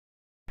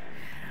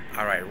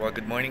Alright, well,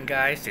 good morning,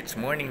 guys. It's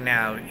morning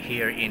now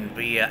here in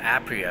Via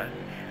Apria.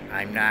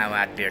 I'm now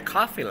at their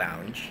coffee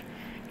lounge,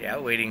 yeah,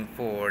 waiting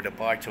for the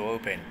bar to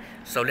open.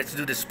 So let's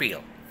do the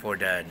spiel for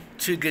the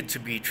too good to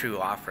be true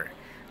offer.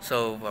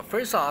 So,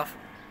 first off,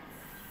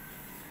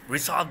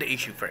 resolve the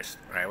issue first,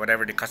 right?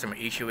 Whatever the customer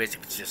issue is,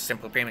 if it's just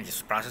simple payment,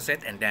 just process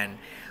it and then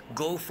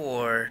go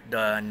for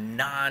the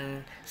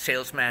non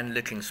salesman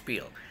looking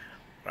spiel,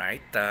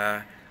 right?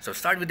 So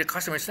start with the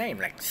customer's name,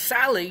 like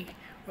Sally,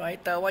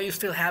 right? While you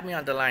still have me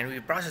on the line, we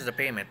process the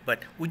payment, but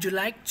would you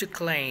like to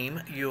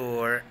claim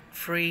your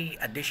free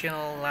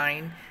additional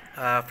line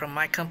from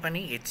my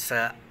company? It's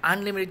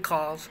unlimited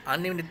calls,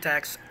 unlimited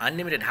text,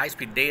 unlimited high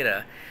speed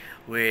data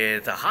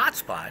with a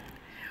hotspot,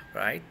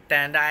 right?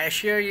 And I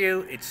assure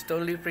you, it's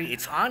totally free.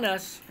 It's on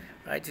us,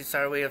 right? It's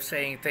our way of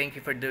saying thank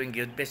you for doing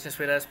good business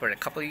with us for a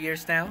couple of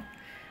years now.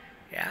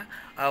 Yeah.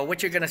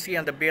 What you're gonna see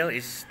on the bill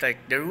is like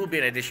there will be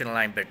an additional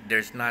line, but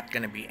there's not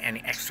gonna be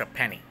any extra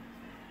penny.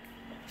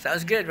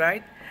 Sounds good,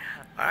 right?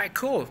 All right,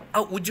 cool.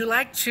 Oh, would you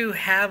like to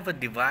have a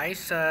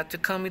device to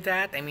come with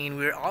that? I mean,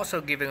 we're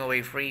also giving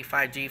away free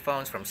 5G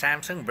phones from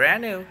Samsung,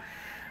 brand new,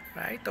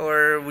 right?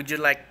 Or would you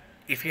like,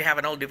 if you have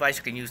an old device,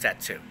 you can use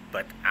that too.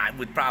 But I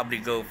would probably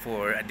go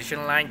for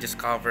additional line, just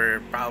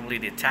cover probably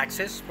the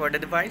taxes for the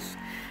device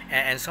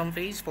and some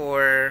fees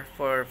for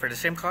the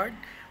SIM card.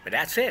 But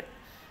that's it.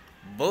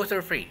 Both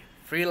are free.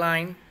 Free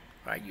line,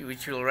 right,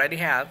 which you already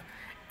have,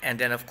 and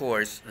then of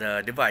course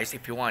the device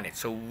if you want it.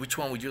 So which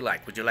one would you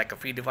like? Would you like a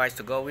free device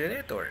to go with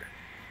it, or?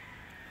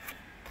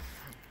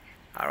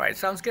 All right,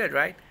 sounds good,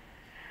 right?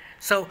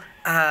 So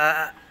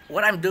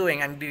what I'm doing,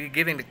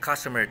 giving the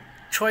customer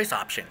choice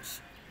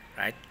options,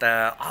 right?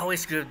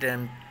 Always give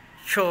them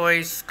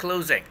choice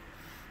closing,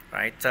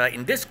 right?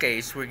 In this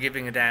case, we're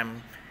giving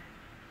them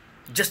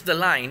just the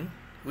line,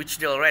 which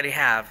they already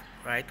have,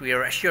 right? We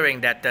are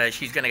assuring that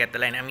she's gonna get the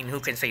line. I mean, who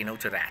can say no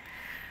to that?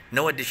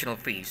 No additional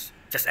fees,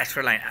 just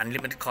extra line,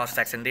 unlimited calls,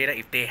 text, and data.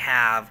 If they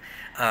have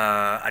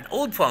an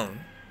old phone,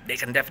 they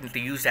can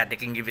definitely use that. They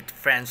can give it to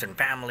friends and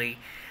family,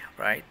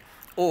 right?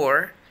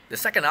 Or the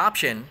second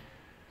option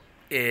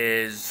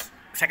is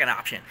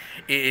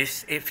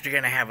if you're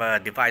gonna have a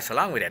device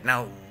along with it.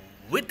 Now,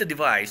 with the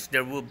device,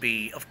 there will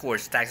be, of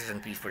course, taxes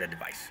and fees for the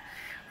device,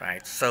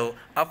 right? So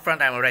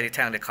upfront, I'm already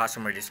telling the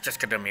customer it's just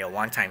gonna be a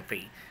one-time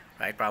fee,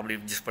 right? Probably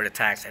just for the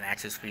tax and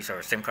access fees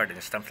or SIM card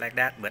and stuff like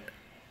that. But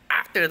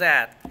after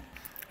that,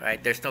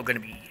 right,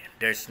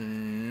 there's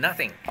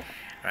nothing,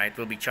 right,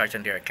 will be charged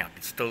on their account.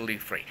 It's totally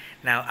free.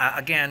 Now,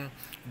 again,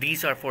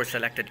 these are for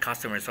selected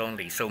customers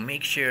only. So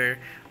make sure,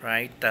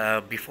 right,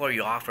 before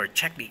you offer,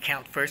 check the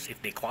account first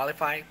if they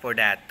qualify for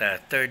that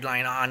third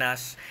line on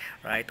us,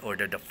 right, or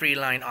the free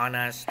line on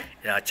us.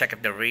 Check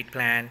if the rate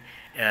plan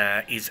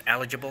is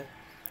eligible,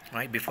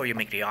 right, before you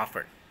make the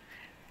offer.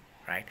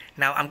 Right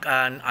now,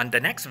 on the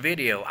next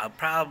video, I'll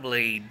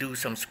probably do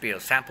some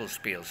spiels, sample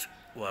spiels.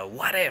 Well,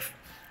 what if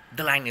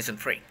the line isn't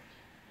free,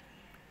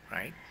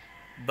 right?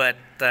 But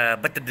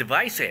the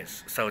device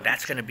is. So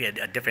that's going to be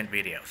a different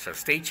video. So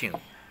stay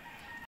tuned.